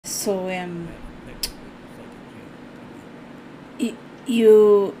So,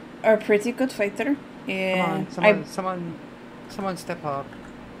 you are a pretty good fighter. Come on, someone step up.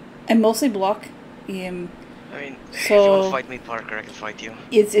 I mostly block. I mean, if So- you want to fight me, Parker, I can fight you.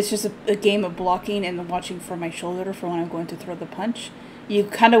 It's just a game of blocking and watching for my shoulder for when I'm going to throw the punch. You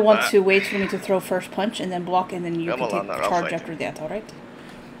kind of want to wait for me to throw first punch and then block, and then you Come can on, take I'll charge fight after you. that, alright?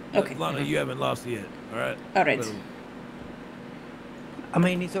 Okay. Lana, you haven't lost yet, alright? Alright. I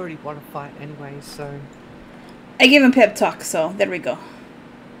mean, he's already won a fight anyway, so... I gave him pep talk, so there we go.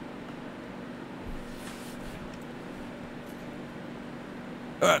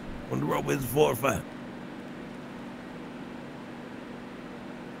 Alright, on the rope is 4 or 5.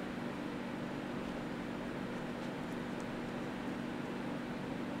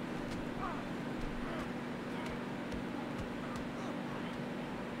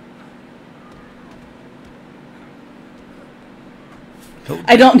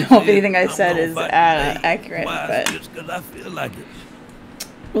 I don't know if anything I said is accurate, but... Just 'cause I feel like it.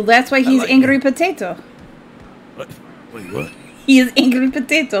 Well, that's why he's like Angry it. Potato. What? Wait, what? He is Angry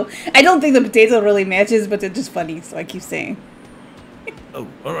Potato. I don't think the potato really matches, but it's just funny, so I keep saying. Oh,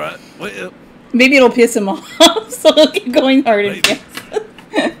 alright. Well, Maybe it'll piss him off, so he'll keep going hard and Maybe.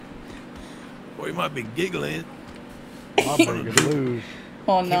 fast. or you might be giggling. I'm ready to lose.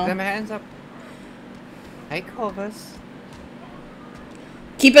 Oh Keep them no. hands up. Hey, Corvus.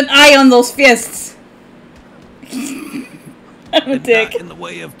 Keep an eye on those fists. I'm a It's dick. not in the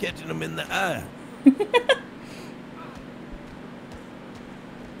way of catching them in the eye.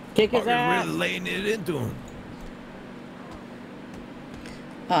 Kick his Parker ass. really laying it into him.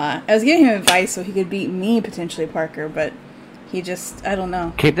 I was giving him advice so he could beat me, potentially, Parker, but he just, I don't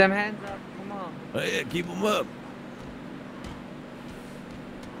know. Keep them hands up. Come on. Oh, yeah, keep them up.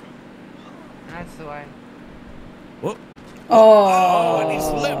 That's the way. Whoop. Oh. And he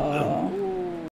slipped.